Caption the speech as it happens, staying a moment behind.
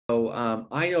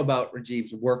I know about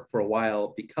Rajeev's work for a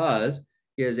while because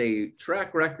he has a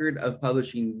track record of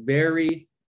publishing very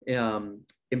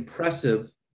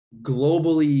impressive,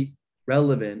 globally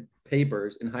relevant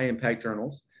papers in high impact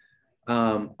journals.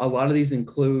 A lot of these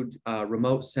include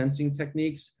remote sensing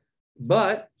techniques,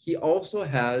 but he also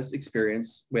has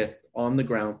experience with on the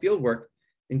ground field work,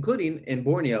 including in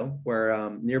Borneo,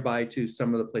 where nearby to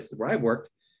some of the places where I've worked,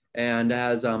 and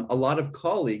has a lot of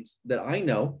colleagues that I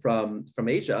know from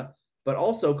Asia, but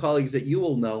also colleagues that you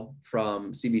will know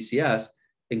from CBCS,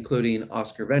 including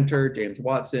Oscar Venter, James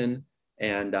Watson,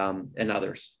 and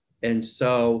others. And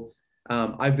so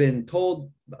I've been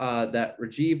told that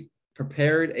Rajeev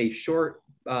prepared a short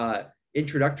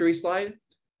introductory slide.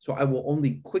 So I will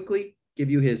only quickly give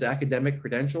you his academic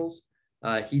credentials.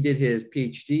 He did his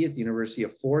PhD at the University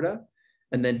of Florida,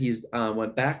 and then he's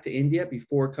went back to India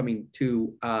before coming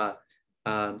to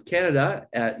Canada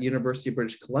at University of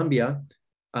British Columbia,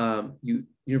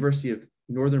 University of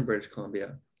Northern British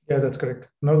Columbia. Yeah, that's correct.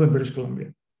 Northern British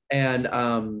Columbia. And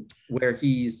where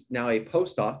he's now a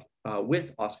postdoc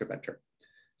with Oscar Venter.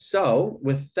 So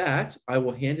with that, I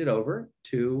will hand it over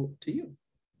to you.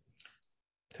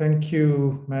 Thank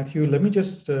you, Matthew. Let me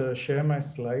just share my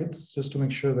slides just to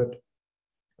make sure that.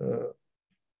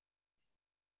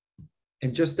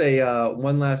 And just a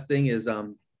one last thing is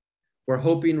we're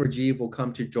hoping Rajeev will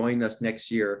come to join us next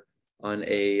year on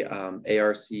a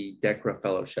ARC DECRA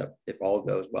fellowship if all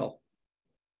goes well.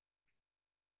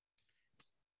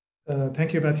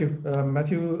 Thank you, Matthew.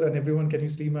 Matthew and everyone, can you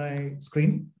see my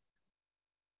screen?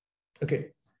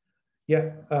 Okay.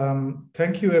 Yeah.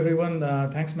 Thank you, everyone.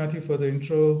 Thanks, Matthew, for the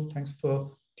intro. Thanks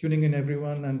for tuning in,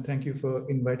 everyone. And thank you for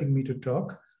inviting me to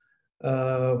talk.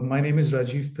 My name is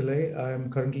Rajeev Pillay. I'm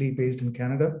currently based in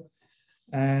Canada.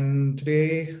 And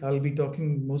today I'll be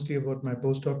talking mostly about my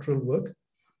postdoctoral work.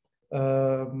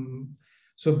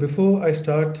 So before I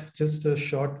start, just a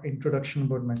short introduction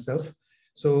about myself.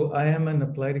 So I am an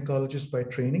applied ecologist by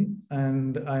training,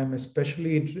 and I am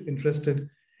especially interested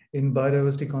in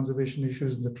biodiversity conservation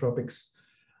issues in the tropics.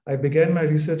 I began my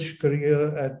research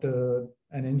career at an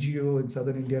NGO in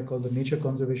southern India called the Nature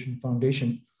Conservation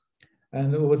Foundation.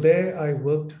 And over there, I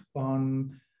worked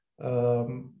on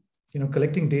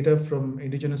collecting data from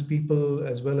indigenous people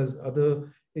as well as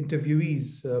other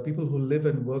interviewees, people who live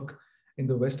and work in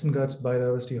the Western Ghats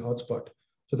biodiversity hotspot.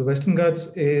 So the Western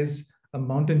Ghats is a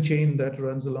mountain chain that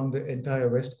runs along the entire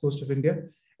west coast of India.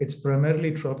 It's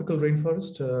primarily tropical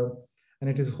rainforest, and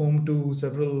it is home to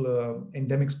several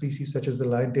endemic species such as the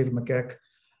lion-tailed macaque.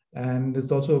 And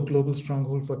it's also a global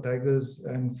stronghold for tigers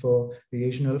and for the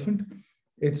Asian elephant.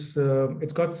 It's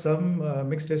got some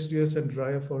mixed deciduous and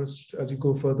drier forests as you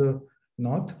go further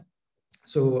north.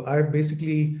 So I've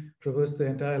basically traversed the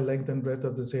entire length and breadth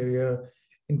of this area,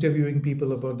 interviewing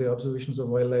people about their observations of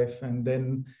wildlife, and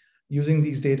then using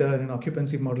these data in an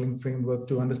occupancy modeling framework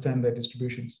to understand their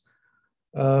distributions.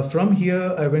 From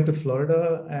here, I went to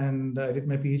Florida and I did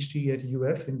my PhD at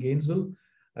UF in Gainesville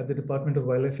at the Department of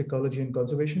Wildlife Ecology and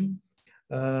Conservation.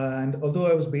 And although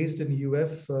I was based in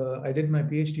UF, I did my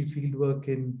PhD fieldwork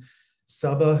in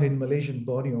Sabah in Malaysian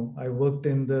Borneo. I worked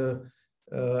in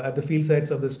at the field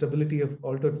sites of the Stability of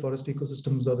Altered Forest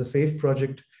Ecosystems, or the SAFE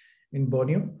project in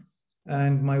Borneo.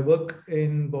 And my work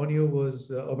in Borneo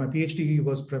was, or my PhD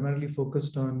was primarily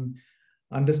focused on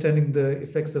understanding the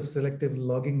effects of selective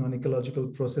logging on ecological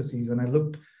processes. And I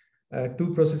looked at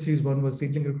two processes. One was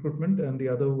seedling recruitment, and the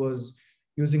other was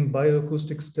using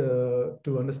bioacoustics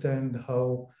to understand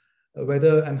how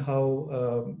weather and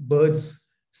how birds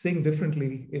sing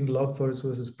differently in log forests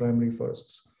versus primary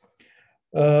forests.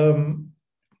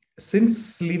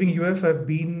 Since leaving UF, I've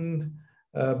been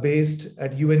based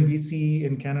at UNBC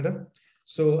in Canada.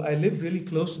 So I live really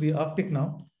close to the Arctic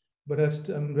now, but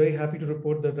I'm very happy to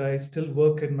report that I still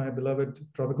work in my beloved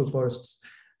tropical forests.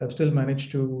 I've still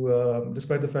managed to,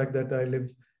 despite the fact that I live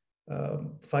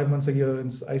 5 months a year in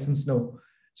ice and snow.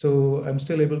 So I'm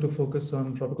still able to focus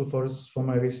on tropical forests for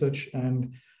my research.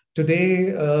 And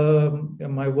today,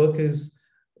 my work is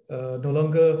no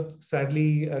longer,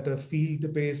 sadly, at a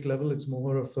field-based level. It's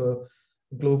more of a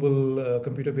global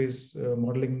computer-based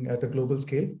modeling at a global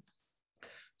scale.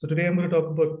 So today I'm going to talk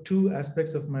about two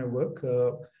aspects of my work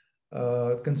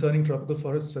concerning tropical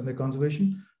forests and their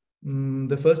conservation.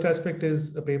 The first aspect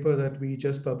is a paper that we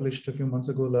just published a few months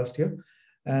ago last year.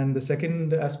 And the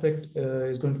second aspect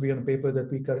is going to be on a paper that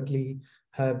we currently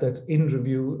have that's in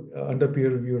review, under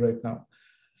peer review right now.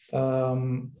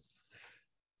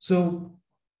 So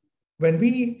when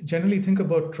we generally think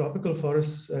about tropical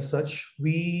forests as such,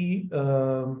 we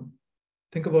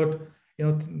think about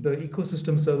the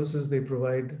ecosystem services they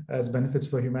provide as benefits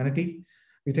for humanity.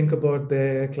 We think about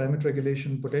their climate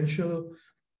regulation potential.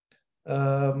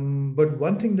 But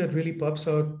one thing that really pops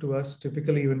out to us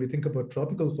typically when we think about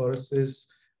tropical forests is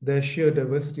their sheer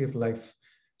diversity of life.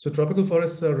 So tropical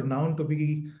forests are renowned to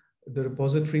be the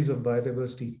repositories of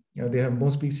biodiversity. They have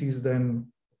more species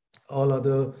than all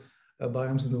other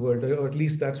biomes in the world, or at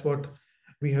least that's what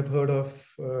we have heard of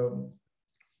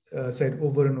said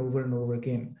over and over and over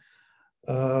again.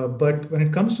 But when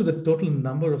it comes to the total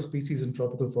number of species in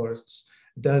tropical forests,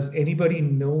 does anybody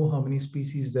know how many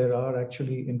species there are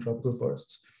actually in tropical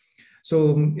forests?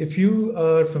 So if you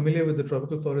are familiar with the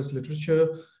tropical forest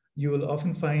literature, you will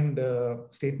often find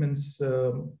statements,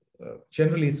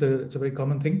 generally it's a very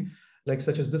common thing, like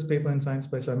such as this paper in Science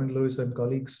by Simon Lewis and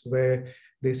colleagues, where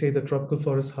they say that tropical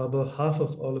forests harbor half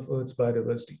of all of Earth's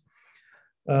biodiversity.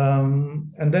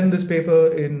 And then this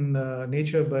paper in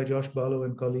Nature by Josh Barlow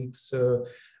and colleagues,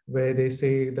 where they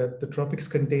say that the tropics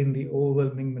contain the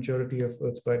overwhelming majority of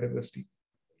Earth's biodiversity.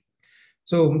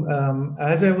 So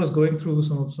as I was going through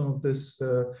some of this,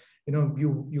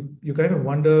 you kind of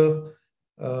wonder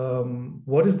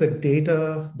what is the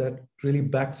data that really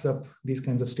backs up these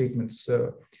kinds of statements.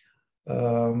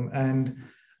 And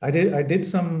I did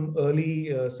some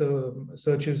early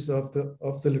searches of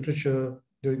the literature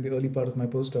during the early part of my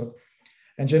postdoc.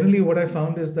 And generally what I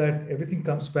found is that everything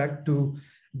comes back to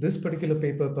this particular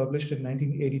paper published in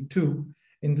 1982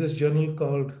 in this journal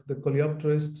called the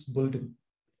Coleopterists Bulletin.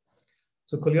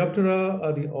 So Coleoptera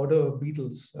are the order of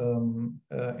beetles,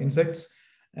 insects.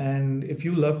 And if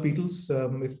you love beetles,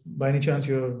 if by any chance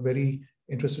you're very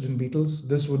interested in beetles,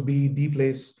 this would be the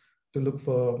place to look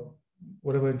for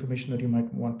whatever information that you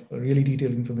might want, really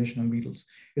detailed information on beetles.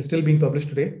 It's still being published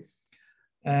today.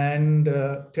 And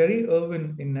Terry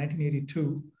Irwin in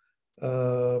 1982,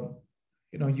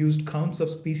 used counts of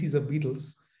species of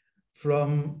beetles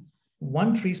from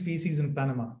one tree species in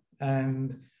Panama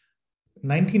and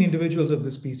 19 individuals of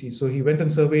this species. So he went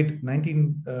and surveyed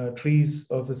 19 trees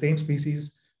of the same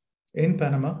species in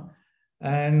Panama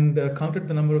and counted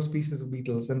the number of species of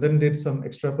beetles, and then did some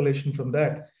extrapolation from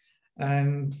that.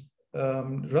 And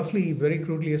roughly, very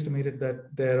crudely estimated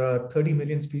that there are 30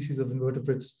 million species of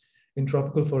invertebrates in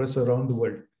tropical forests around the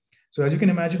world. So as you can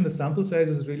imagine, the sample size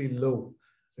is really low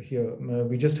here.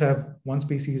 We just have one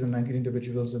species and 19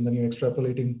 individuals, and then you're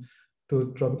extrapolating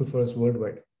to tropical forests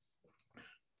worldwide.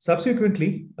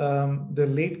 Subsequently, the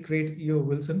late great E.O.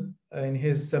 Wilson, in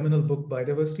his seminal book,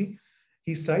 Biodiversity,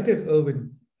 he cited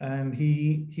Irwin, and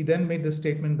he then made the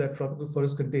statement that tropical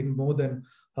forests contain more than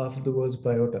half of the world's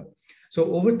biota.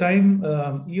 So over time,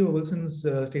 E.O. Wilson's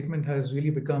statement has really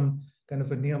become kind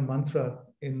of a near mantra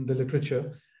in the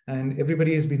literature, and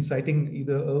everybody has been citing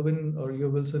either Irwin or E.O.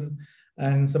 Wilson,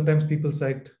 and sometimes people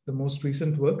cite the most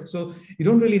recent work. So you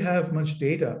don't really have much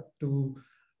data to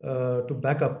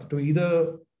back up, to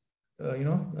either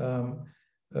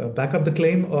back up the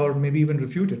claim or maybe even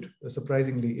refute it,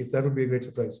 surprisingly, if that would be a great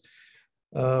surprise.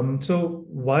 So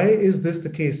why is this the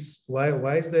case?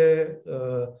 Why is there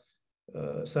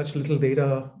such little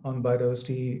data on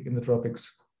biodiversity in the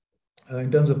tropics,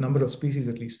 in terms of number of species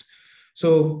at least?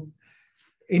 So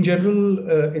in general,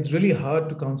 it's really hard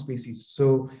to count species.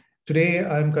 So today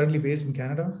I'm currently based in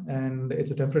Canada, and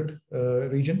it's a temperate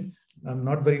region. I'm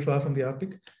not very far from the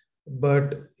Arctic.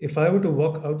 But if I were to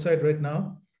walk outside right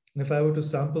now, and if I were to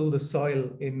sample the soil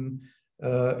in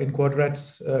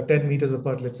quadrats 10 meters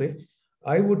apart, let's say,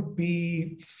 I would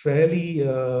be fairly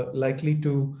likely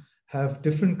to have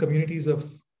different communities of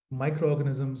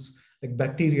microorganisms like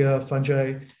bacteria,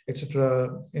 fungi,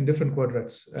 etc., in different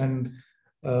quadrats. And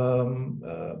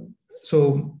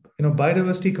so,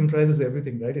 biodiversity comprises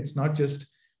everything, right? It's not just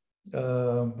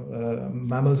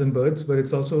mammals and birds, but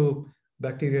it's also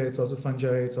bacteria, it's also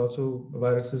fungi, it's also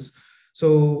viruses.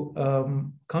 So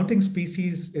counting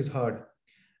species is hard.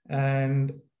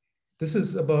 And this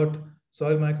is about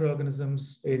soil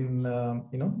microorganisms in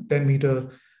 10 meter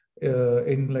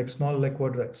in like small like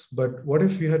quadrats. But what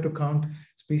if you had to count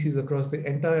species across the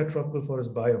entire tropical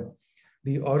forest biome?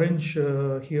 The orange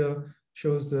here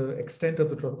shows the extent of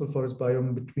the tropical forest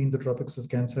biome between the tropics of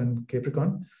Cancer and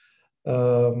Capricorn.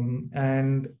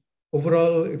 And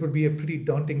overall, it would be a pretty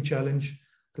daunting challenge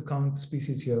to count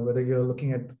species here, whether you're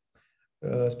looking at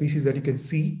species that you can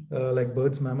see, like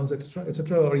birds, mammals,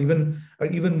 etc., or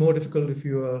even more difficult if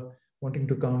you are wanting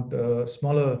to count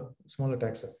smaller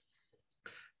taxa.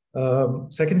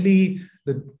 Secondly,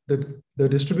 the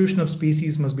distribution of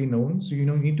species must be known. So you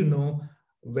need to know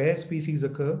where species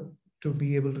occur to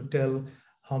be able to tell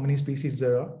how many species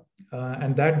there are,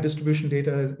 and that distribution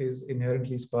data is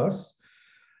inherently sparse.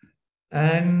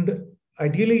 And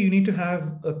ideally, you need to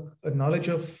have a knowledge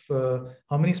of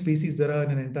how many species there are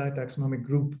in an entire taxonomic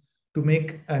group to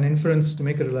make an inference, to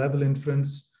make a reliable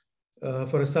inference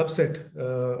for a subset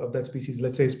of that species,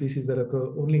 let's say species that occur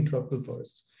only in tropical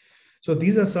forests. So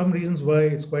these are some reasons why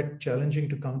it's quite challenging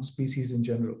to count species in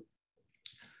general.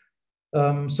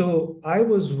 So I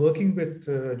was working with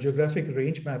geographic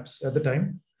range maps at the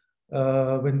time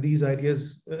when these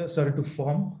ideas started to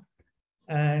form.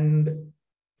 And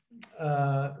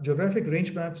geographic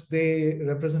range maps, they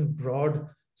represent broad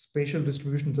spatial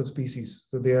distributions of species.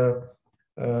 So they are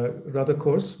rather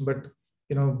coarse, but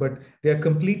they are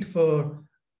complete for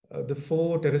the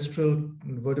 4 terrestrial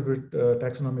vertebrate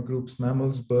taxonomic groups: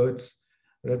 mammals, birds,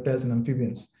 reptiles, and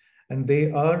amphibians. And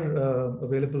they are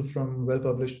available from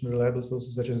well-published and reliable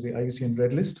sources such as the IUCN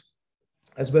Red List,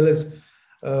 as well as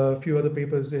a few other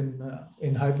papers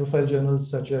in high-profile journals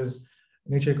such as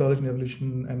Nature, Ecology and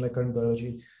Evolution and like Current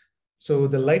Biology. So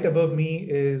the light above me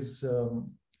has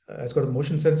got a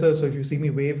motion sensor. So if you see me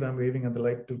wave, I'm waving at the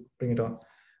light to bring it on.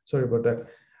 Sorry about that.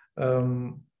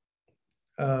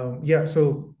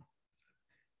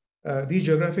 These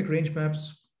geographic range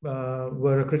maps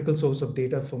were a critical source of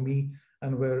data for me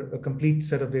and were a complete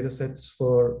set of data sets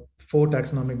for 4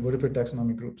 vertebrate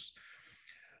taxonomic groups.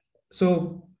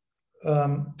 So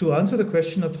to answer the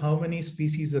question of how many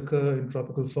species occur in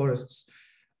tropical forests,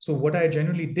 so what I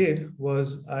generally did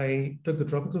was I took the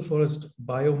tropical forest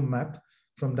biome map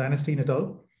from Dynasty et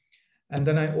al., and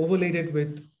then I overlaid it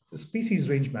with species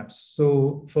range maps.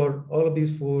 So for all of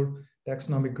these 4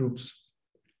 taxonomic groups,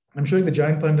 I'm showing the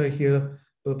giant panda here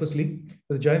purposely.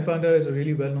 The giant panda is a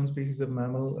really well-known species of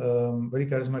mammal, very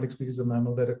charismatic species of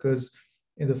mammal that occurs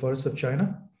in the forests of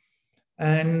China.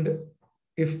 And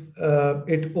if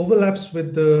it overlaps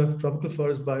with the tropical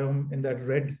forest biome in that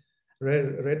red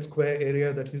square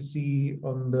area that you see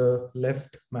on the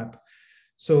left map.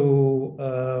 So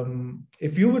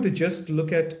if you were to just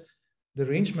look at the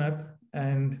range map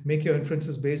and make your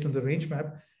inferences based on the range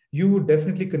map, you would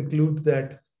definitely conclude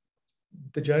that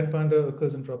the giant panda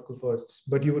occurs in tropical forests,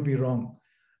 but you would be wrong,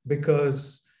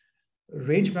 because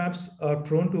range maps are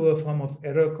prone to a form of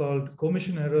error called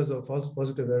commission errors or false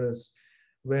positive errors,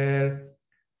 where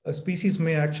a species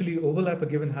may actually overlap a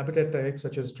given habitat type,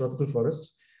 such as tropical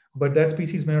forests, but that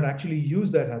species may not actually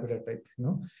use that habitat type.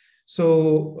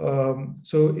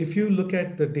 So if you look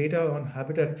at the data on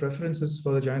habitat preferences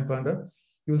for the giant panda,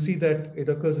 you'll see that it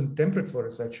occurs in temperate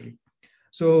forests actually.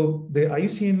 So the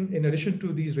IUCN, in addition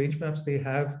to these range maps, they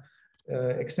have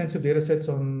extensive data sets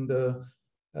on the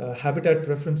habitat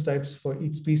preference types for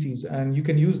each species. And you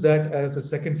can use that as a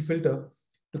second filter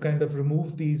to kind of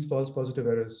remove these false positive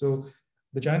errors. So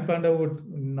the giant panda would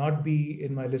not be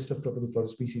in my list of tropical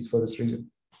forest species for this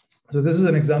reason. So this is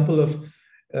an example of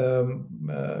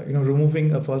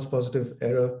removing a false positive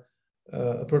error,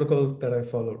 a protocol that I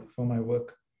followed for my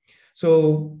work.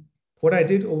 So what I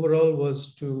did overall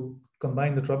was to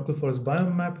combine the tropical forest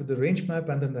biome map with the range map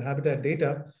and then the habitat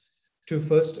data to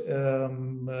first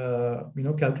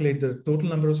calculate the total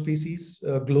number of species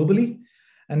globally,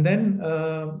 and then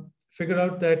figure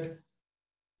out that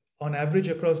on average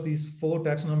across these 4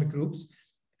 taxonomic groups,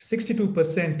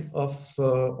 62% of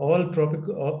all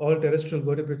terrestrial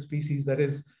vertebrate species, that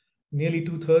is nearly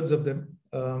 2/3 of them,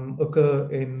 occur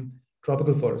in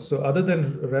tropical forests. So other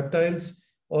than reptiles,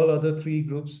 all other 3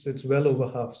 groups, it's well over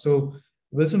half. So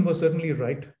Wilson was certainly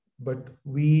right, but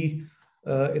we,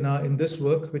 in this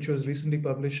work, which was recently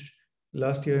published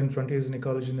last year in Frontiers in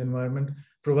Ecology and Environment,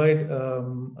 provide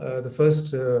the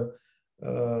first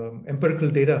empirical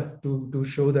data to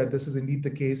show that this is indeed the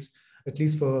case, at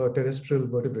least for terrestrial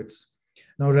vertebrates.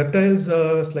 Now, reptiles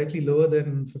are slightly lower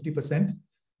than 50%,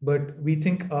 but we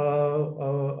think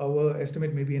our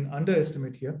estimate may be an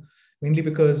underestimate here, mainly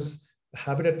because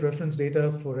habitat preference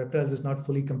data for reptiles is not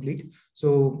fully complete.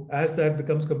 So as that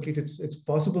becomes complete, it's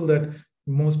possible that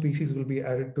more species will be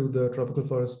added to the tropical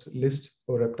forest list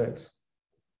for reptiles.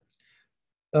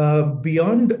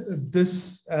 Beyond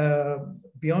this,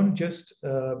 beyond just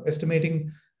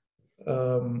estimating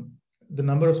the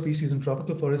number of species in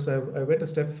tropical forests, I went a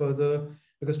step further,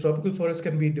 because tropical forests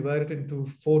can be divided into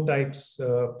 4 types.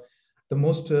 The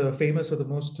most famous or the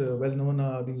most well-known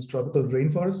are these tropical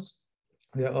rainforests.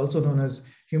 They are also known as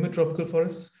humid tropical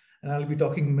forests, and I'll be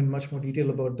talking in much more detail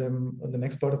about them on the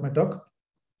next part of my talk.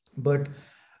 But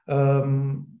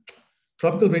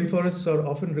tropical rainforests are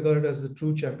often regarded as the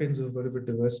true champions of vertebrate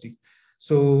diversity.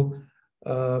 So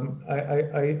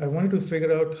I wanted to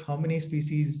figure out how many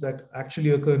species that actually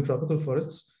occur in tropical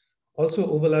forests also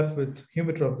overlap with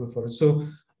humid tropical forests. So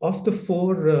of the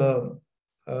 4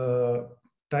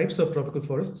 types of tropical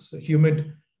forests,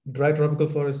 humid, dry tropical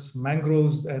forests,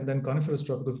 mangroves, and then coniferous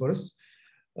tropical forests.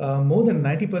 More than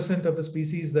 90% of the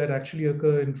species that actually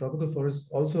occur in tropical forests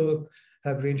also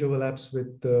have range overlaps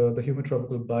with the humid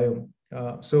tropical biome.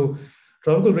 So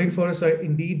tropical rainforests are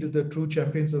indeed the true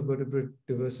champions of vertebrate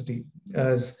diversity,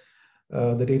 as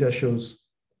the data shows.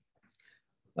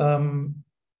 Going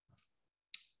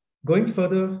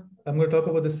further, I'm going to talk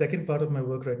about the second part of my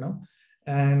work right now,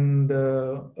 and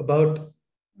about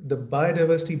the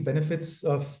biodiversity benefits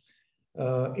of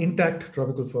intact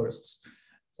tropical forests.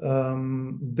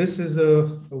 This is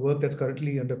a work that's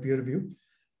currently under peer review.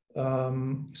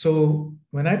 So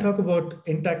when I talk about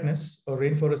intactness or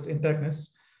rainforest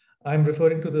intactness, I'm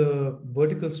referring to the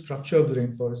vertical structure of the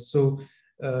rainforest. So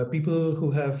people who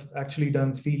have actually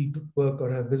done field work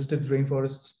or have visited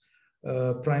rainforests,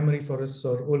 primary forests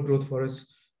or old growth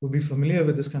forests would be familiar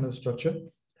with this kind of structure,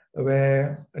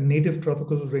 where a native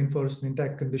tropical rainforest in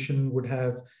intact condition would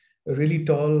have a really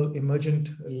tall emergent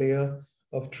layer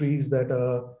of trees that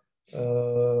are,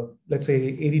 let's say,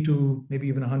 80 to maybe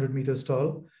even 100 meters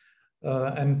tall,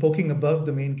 and poking above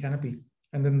the main canopy.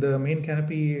 And then the main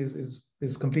canopy is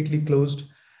completely closed.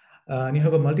 And you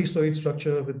have a multi-storied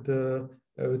structure with a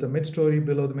mid-story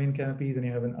below the main canopy. Then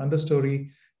you have an understory,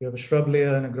 you have a shrub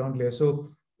layer and a ground layer. So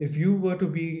if you were to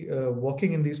be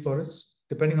walking in these forests,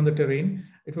 depending on the terrain,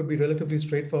 it would be relatively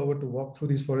straightforward to walk through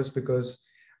these forests because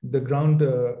the ground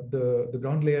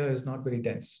layer is not very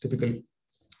dense typically.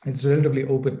 It's relatively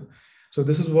open. So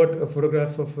this is what a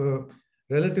photograph of a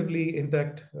relatively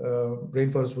intact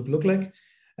rainforest would look like.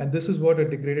 And this is what a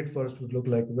degraded forest would look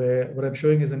like, where what I'm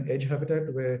showing is an edge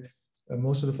habitat where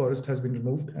most of the forest has been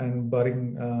removed and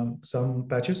barring some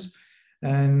patches.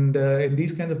 And in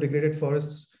these kinds of degraded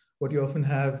forests, what you often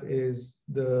have is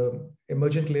the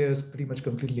emergent layer is pretty much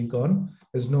completely gone.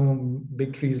 There's no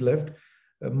big trees left.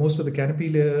 Most of the canopy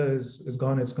layer is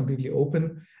gone. It's completely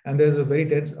open. And there's a very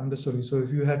dense understory. So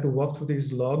if you had to walk through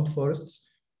these logged forests,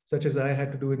 such as I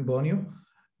had to do in Borneo,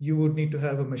 you would need to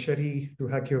have a machete to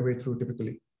hack your way through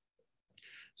typically.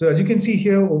 So as you can see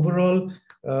here, overall,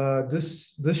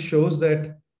 this shows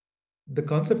that the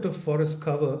concept of forest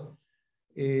cover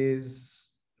is,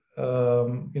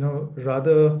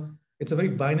 rather, it's a very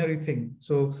binary thing.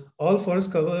 So all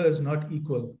forest cover is not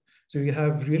equal. So you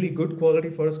have really good quality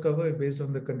forest cover based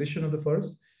on the condition of the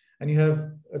forest, and you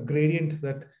have a gradient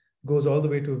that goes all the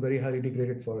way to a very highly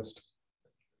degraded forest.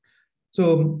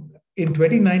 So in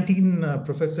 2019,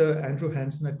 Professor Andrew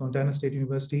Hansen at Montana State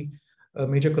University, a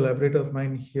major collaborator of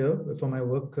mine here for my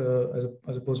work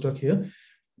as a postdoc here,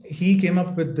 he came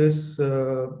up with this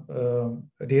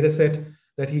data set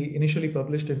that he initially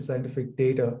published in Scientific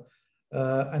Data.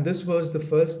 And this was the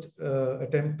first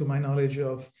attempt, to my knowledge,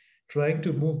 of trying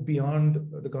to move beyond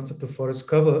the concept of forest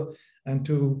cover and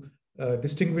to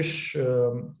distinguish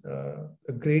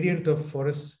a gradient of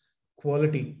forest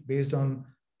quality based on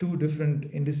two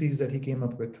different indices that he came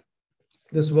up with.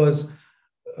 This was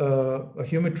a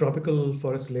humid tropical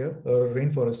forest layer, or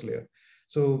rainforest layer.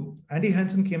 So Andy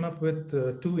Hansen came up with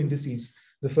two indices.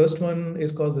 The first one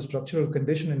is called the Structural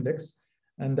Condition Index,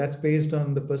 and that's based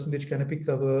on the percentage canopy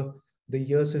cover, the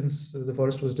year since the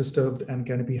forest was disturbed, and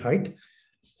canopy height.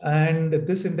 And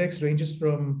this index ranges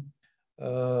from,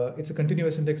 it's a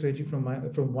continuous index ranging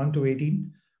from 1 to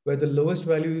 18, where the lowest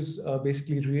values are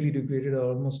basically really degraded or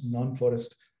almost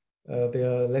non-forest. They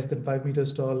are less than 5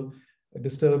 meters tall,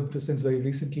 disturbed since very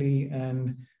recently,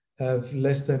 and have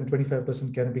less than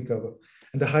 25% canopy cover.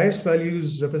 And the highest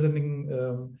values representing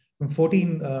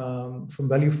from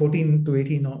value 14 to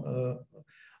 18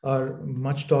 are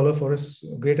much taller forests,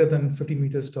 greater than 50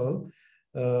 meters tall,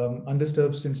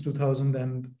 undisturbed since 2000,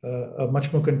 and are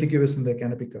much more contiguous in their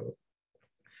canopy cover.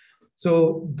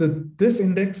 So this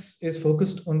index is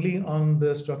focused only on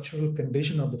the structural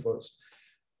condition of the forest.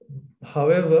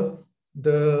 However,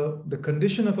 the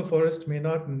condition of a forest may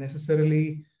not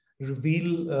necessarily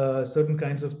reveal certain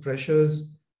kinds of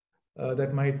pressures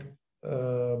that might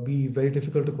be very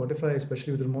difficult to quantify,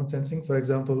 especially with remote sensing. For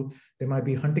example, there might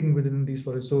be hunting within these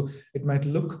forests. So it might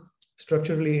look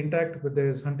structurally intact, but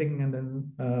there's hunting and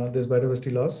then there's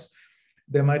biodiversity loss.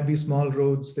 There might be small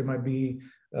roads, there might be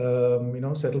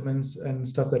settlements and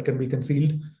stuff that can be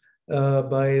concealed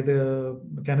by the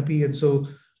canopy. And so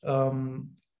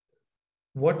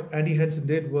what Andy Hansen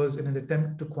did was, in an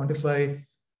attempt to quantify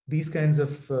these kinds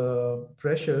of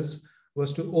pressures,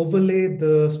 was to overlay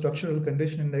the structural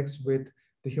condition index with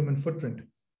the human footprint.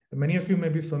 And many of you may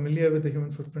be familiar with the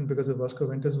human footprint because of Oscar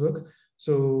Venter's work.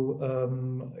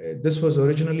 So this was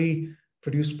originally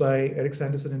produced by Eric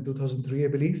Sanderson in 2003, I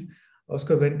believe.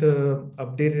 Oscar Venter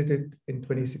updated it in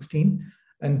 2016.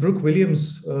 And Brooke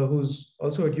Williams, who's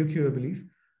also at UQ, I believe,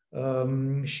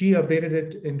 She updated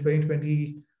it in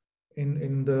 2020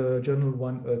 in the journal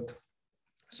One Earth.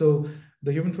 So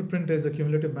the human footprint is a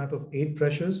cumulative map of 8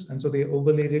 pressures, and so they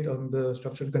overlaid it on the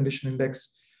structural condition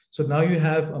index. So now you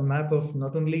have a map of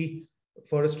not only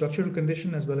forest structural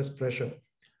condition as well as pressure.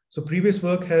 So previous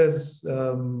work has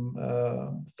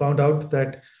found out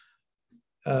that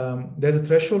there's a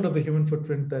threshold of the human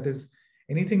footprint that is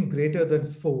anything greater than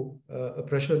 4, a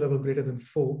pressure level greater than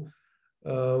 4,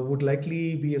 would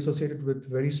likely be associated with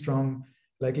very strong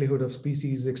likelihood of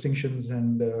species extinctions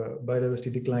and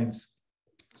biodiversity declines.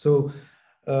 So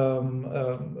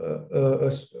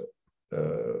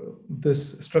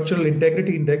this structural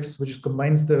integrity index, which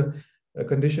combines the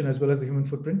condition as well as the human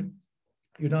footprint,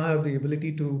 you now have the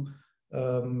ability to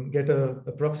get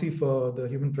a proxy for the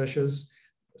human pressures.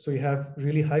 So you have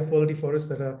really high quality forests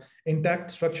that are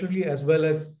intact structurally as well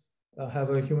as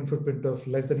have a human footprint of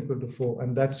less than equal to 4,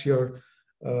 and that's your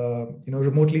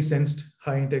remotely sensed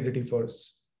high integrity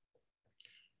forests.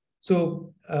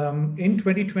 So in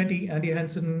 2020, Andy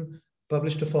Hansen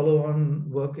published a follow-on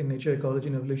work in Nature, Ecology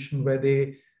and Evolution, where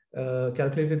they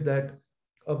calculated that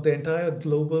of the entire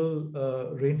global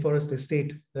rainforest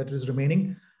estate that is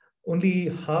remaining, only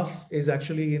half is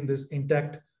actually in this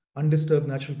intact, undisturbed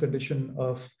natural condition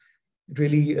of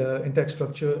really intact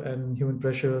structure and human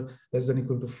pressure less than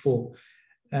equal to 4.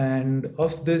 And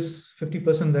of this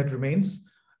 50% that remains,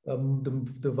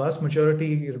 the vast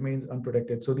majority remains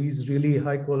unprotected. So these really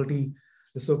high quality,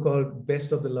 the so-called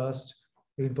best of the last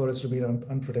rainforests remain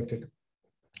unprotected.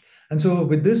 And so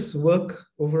with this work,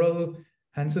 overall,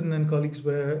 Hansen and colleagues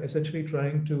were essentially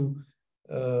trying to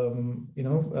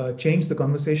change the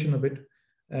conversation a bit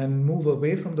and move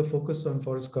away from the focus on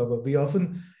forest cover. We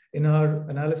often, in our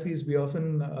analyses, we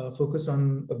often focus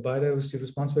on a biodiversity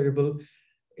response variable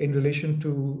in relation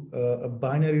to a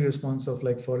binary response of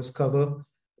like forest cover,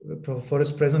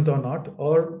 forest present or not,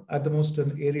 or at the most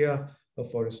an area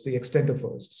of forest, the extent of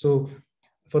forest. So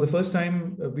for the first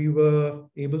time, we were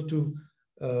able to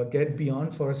get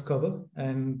beyond forest cover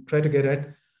and try to get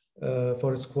at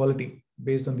forest quality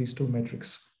based on these two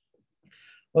metrics.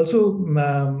 Also,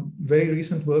 very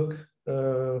recent work,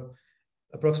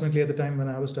 approximately at the time when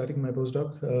I was starting my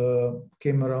postdoc,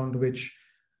 came around, which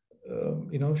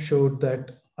showed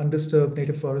that undisturbed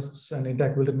native forests and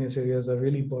intact wilderness areas are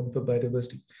really important for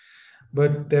biodiversity.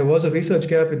 But there was a research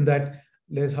gap in that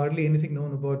there's hardly anything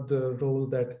known about the role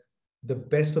that the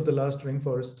best of the last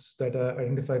rainforests that are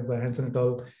identified by Hansen et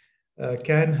al.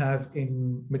 Can have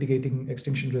in mitigating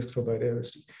extinction risks for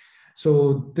biodiversity.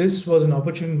 So this was an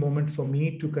opportune moment for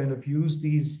me to kind of use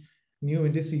these new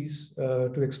indices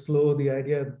to explore the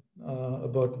idea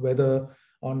about whether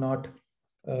or not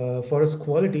forest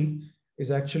quality is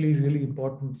actually really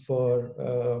important for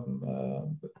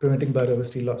preventing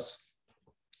biodiversity loss.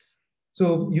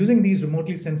 So using these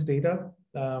remotely sensed data,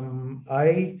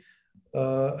 I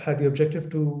had the objective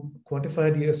to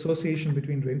quantify the association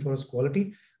between rainforest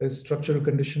quality, as structural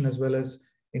condition, as well as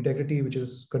integrity, which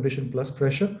is condition plus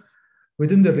pressure,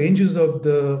 within the ranges of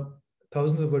the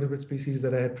thousands of vertebrate species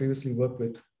that I had previously worked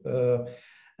with.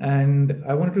 And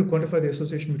I wanted to quantify the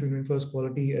association between rainforest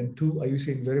quality and two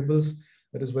IUCN variables,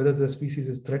 that is whether the species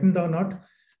is threatened or not,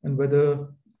 and whether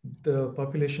the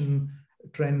population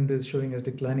trend is showing as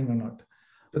declining or not.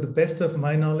 To the best of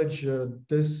my knowledge,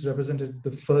 this represented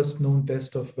the first known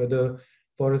test of whether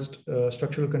forest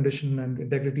structural condition and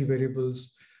integrity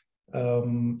variables,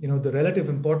 the relative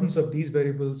importance of these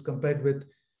variables compared with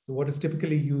what is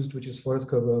typically used, which is forest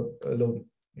cover alone.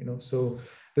 So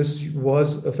this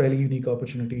was a fairly unique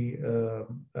opportunity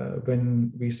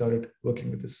when we started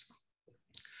working with this.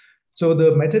 So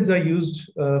the methods I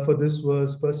used for this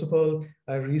was, first of all,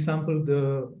 I resampled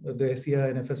the SEI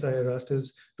and FSI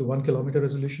rasters to 1 kilometer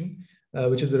resolution,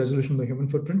 which is the resolution of the human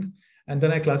footprint. And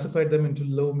then I classified them into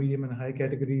low, medium, and high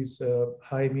categories.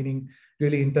 High meaning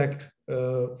really intact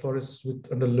forests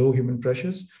under low human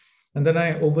pressures. And then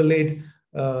I overlaid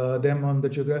them on the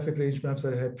geographic range maps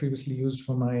that I had previously used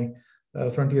for my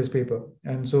Frontiers paper.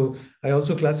 And so I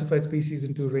also classified species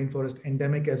into rainforest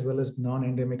endemic as well as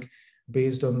non-endemic,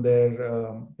 based on their,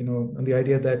 on the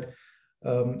idea that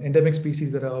endemic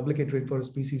species that are obligate rainforest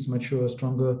species might show a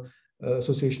stronger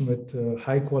association with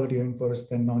high quality rainforest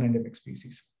than non-endemic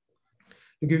species.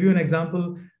 To give you an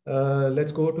example,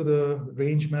 let's go to the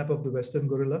range map of the Western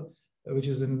gorilla, which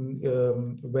is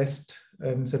in West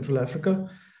and Central Africa.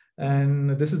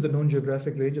 And this is the known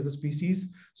geographic range of the species.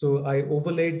 So I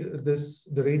overlaid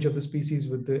the range of the species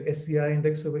with the SCI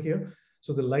index over here.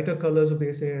 So the lighter colors of the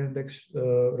SCI index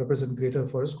represent greater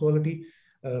forest quality,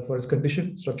 forest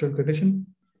condition, structural condition.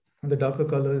 And the darker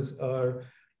colors are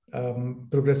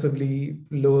progressively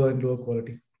lower and lower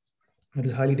quality. It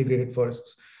is highly degraded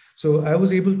forests. So I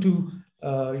was able to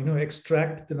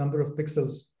extract the number of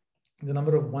pixels, the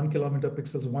number of 1 kilometer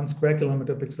pixels, 1 square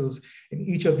kilometer pixels in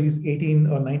each of these 18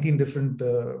 or 19 different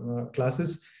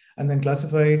classes, and then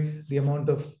classify the amount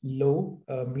of low,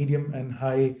 medium, and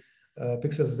high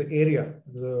pixels, the area,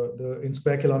 in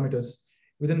square kilometers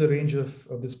within the range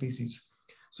of the species.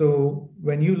 So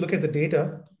when you look at the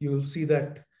data, you will see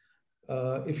that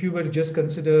if you were to just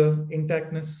consider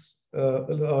intactness,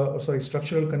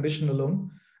 structural condition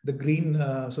alone, the green,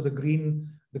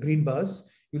 the green bars,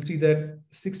 you'll see that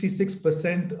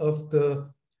 66% of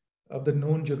the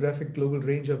known geographic global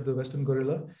range of the Western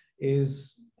gorilla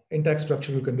is intact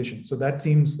structural condition. So that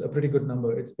seems a pretty good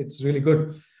number. It's really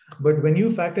good. But when you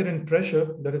factor in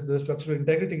pressure, that is the structural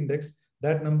integrity index,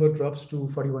 that number drops to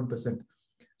 41%.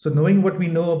 So knowing what we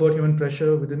know about human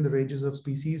pressure within the ranges of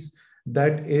species,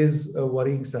 that is a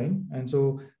worrying sign. And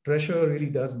so pressure really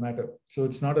does matter. So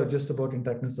it's not just about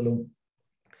intactness alone.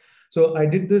 So I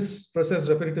did this process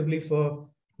repetitively for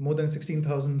more than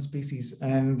 16,000 species.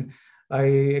 And I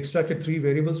extracted 3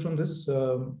 variables from this.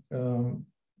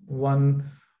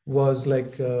 One was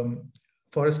like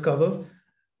forest cover,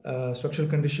 structural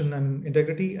condition, and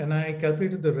integrity. And I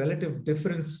calculated the relative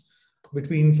difference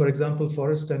between, for example,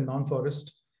 forest and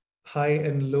non-forest, high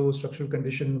and low structural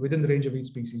condition within the range of each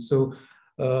species. So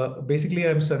basically,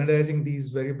 I'm standardizing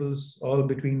these variables all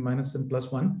between minus and plus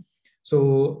 1.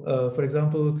 So for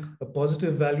example, a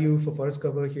positive value for forest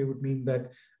cover here would mean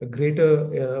that a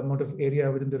greater amount of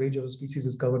area within the range of a species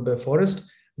is covered by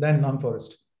forest than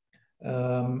non-forest.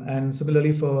 And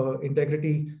similarly for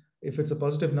integrity, if it's a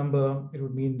positive number, it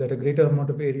would mean that a greater amount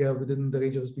of area within the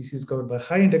range of a species is covered by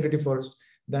high integrity forest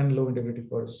than low integrity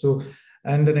forest. So,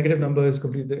 and the negative number is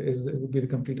would be the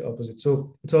complete opposite.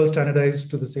 So it's all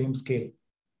standardized to the same scale.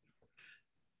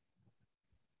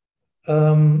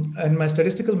 And my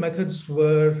statistical methods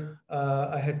were,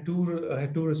 I had two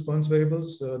response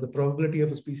variables, the probability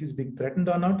of a species being threatened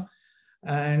or not,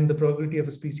 and the probability of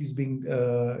a species being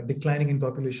declining in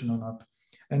population or not.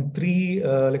 And 3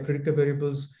 like predictive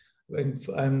variables,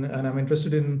 and I'm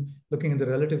interested in looking at the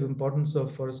relative importance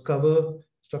of forest cover,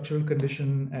 structural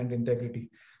condition, and integrity.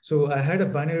 So I had a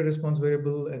binary response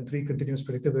variable and 3 continuous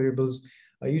predictive variables.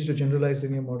 I used a generalized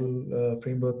linear model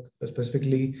framework,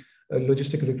 specifically a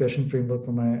logistic regression framework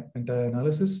for my entire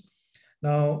analysis.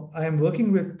 Now, I am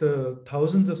working with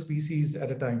thousands of species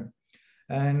at a time.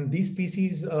 And these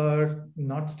species are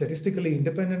not statistically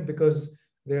independent because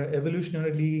they are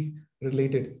evolutionarily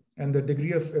related. And the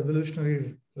degree of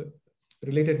evolutionary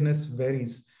relatedness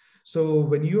varies. So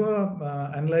when you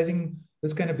are analyzing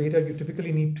this kind of data, you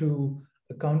typically need to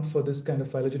account for this kind of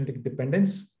phylogenetic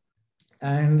dependence.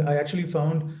 And I actually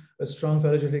found a strong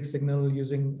phylogenetic signal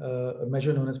using a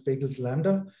measure known as Pagel's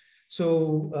lambda.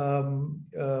 So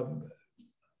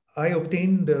I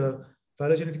obtained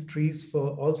phylogenetic trees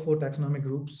for all 4 taxonomic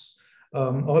groups.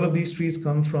 All of these trees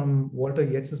come from Walter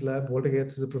Yates' lab. Walter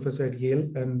Yates is a professor at Yale,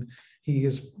 and he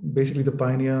is basically the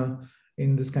pioneer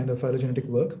in this kind of phylogenetic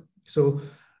work. So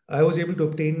I was able to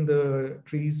obtain the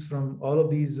trees from all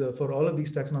of these, for all of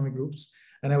these taxonomic groups,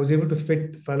 and I was able to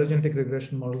fit phylogenetic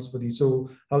regression models for these. So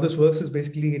how this works is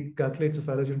basically it calculates a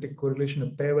phylogenetic correlation, a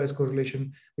pairwise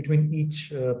correlation between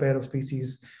each pair of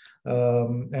species,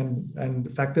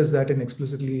 and factors that in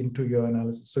explicitly into your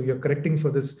analysis. So you're correcting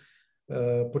for this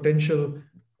potential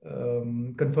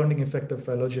confounding effect of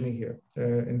phylogeny here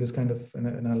in this kind of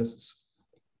analysis.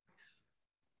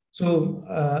 So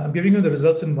I'm giving you the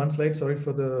results in one slide. Sorry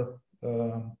for the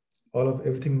all of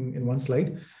everything in one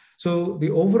slide. So the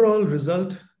overall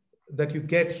result that you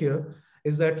get here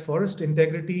is that forest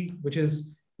integrity, which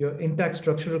is your intact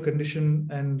structural condition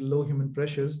and low human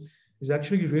pressures, is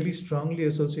actually really strongly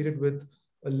associated with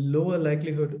a lower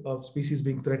likelihood of species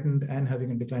being threatened and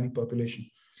having a declining population.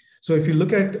 So if you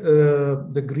look at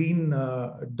the green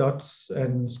dots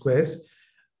and squares,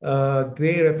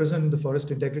 they represent the forest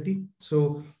integrity.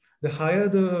 So the higher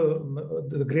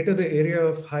the greater the area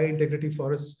of high integrity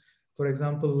forests, for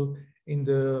example, in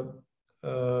the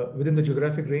within the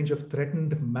geographic range of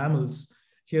threatened mammals,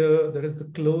 here there is the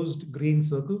closed green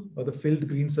circle or the filled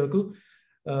green circle.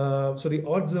 So the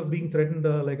odds of being threatened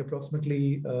are like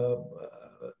approximately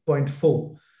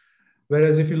 0.4.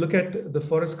 Whereas if you look at the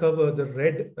forest cover, the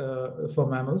red for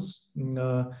mammals,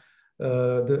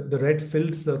 the red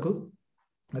filled circle,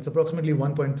 that's approximately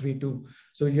 1.32.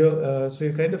 So you're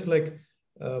kind of like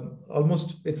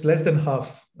almost, it's less than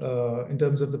half in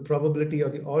terms of the probability or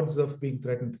the odds of being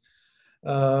threatened.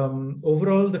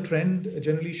 Overall, the trend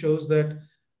generally shows that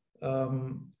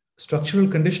structural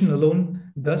condition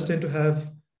alone does tend to have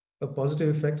a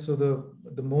positive effect. So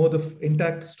the more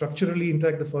structurally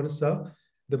intact the forests are,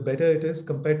 the better it is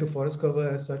compared to forest cover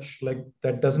as such, like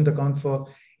that doesn't account for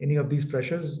any of these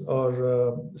pressures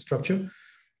or structure,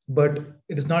 but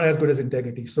it is not as good as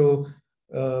integrity. So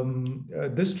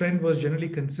this trend was generally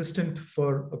consistent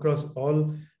across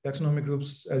all taxonomic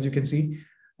groups, as you can see.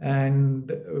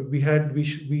 And we can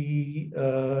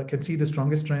see the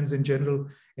strongest trends in general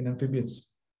in amphibians.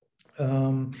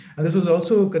 And this was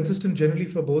also consistent generally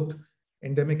for both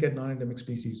endemic and non-endemic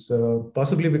species,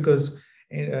 possibly because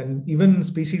and even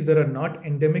species that are not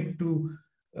endemic to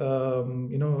a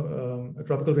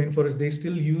tropical rainforest, they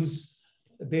still use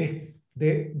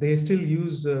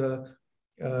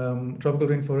tropical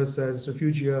rainforests as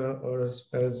refugia, or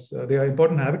as they are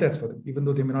important habitats for them, even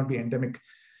though they may not be endemic.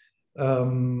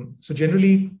 So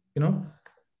generally,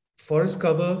 forest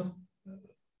cover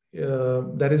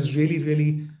that is really,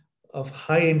 really of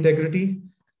high integrity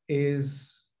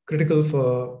is critical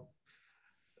for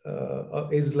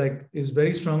is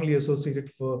very strongly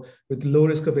associated with low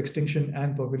risk of extinction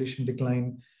and population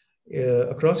decline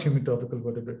across humid tropical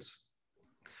vertebrates.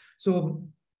 So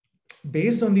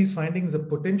based on these findings, a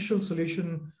potential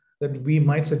solution that we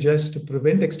might suggest to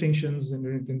prevent extinctions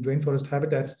in rainforest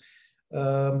habitats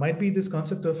might be this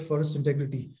concept of forest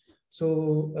integrity.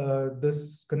 So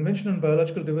this Convention on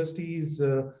Biological Diversity is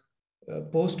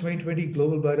post-2020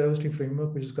 Global Biodiversity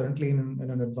Framework, which is currently in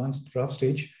an advanced draft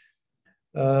stage.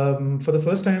 For the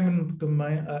first time,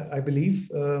 I believe,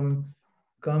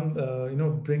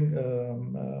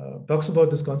 talks about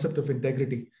this concept of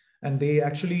integrity, and they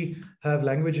actually have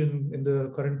language in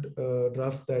the current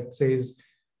draft that says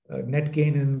net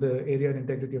gain in the area and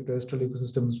integrity of terrestrial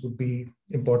ecosystems would be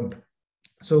important.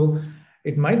 So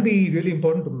it might be really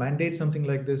important to mandate something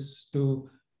like this to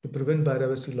prevent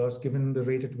biodiversity loss, given the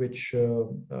rate at which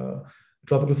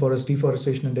tropical forest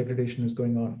deforestation and degradation is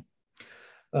going on.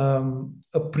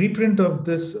 A preprint of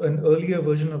this, an earlier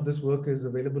version of this work, is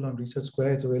available on Research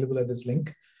Square. It's available at this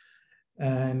link.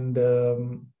 And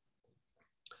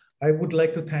I would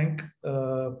like to thank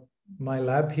my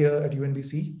lab here at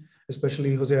UNBC,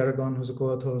 especially Jose Aragon, who's a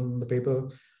co-author on the paper,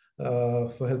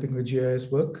 for helping with GIS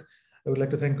work. I would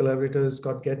like to thank collaborators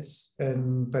Scott Getz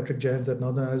and Patrick Jans at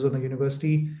Northern Arizona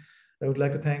University. I would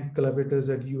like to thank collaborators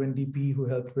at UNDP who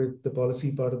helped with the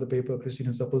policy part of the paper,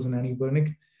 Christina Supples and Annie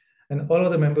Bernick, and all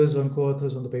other members and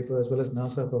co-authors on the paper, as well as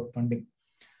NASA for funding.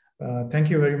 Thank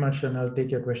you very much, and I'll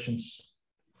take your questions.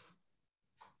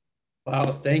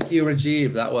 Wow, thank you,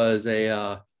 Rajeev. That was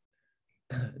a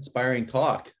inspiring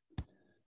talk.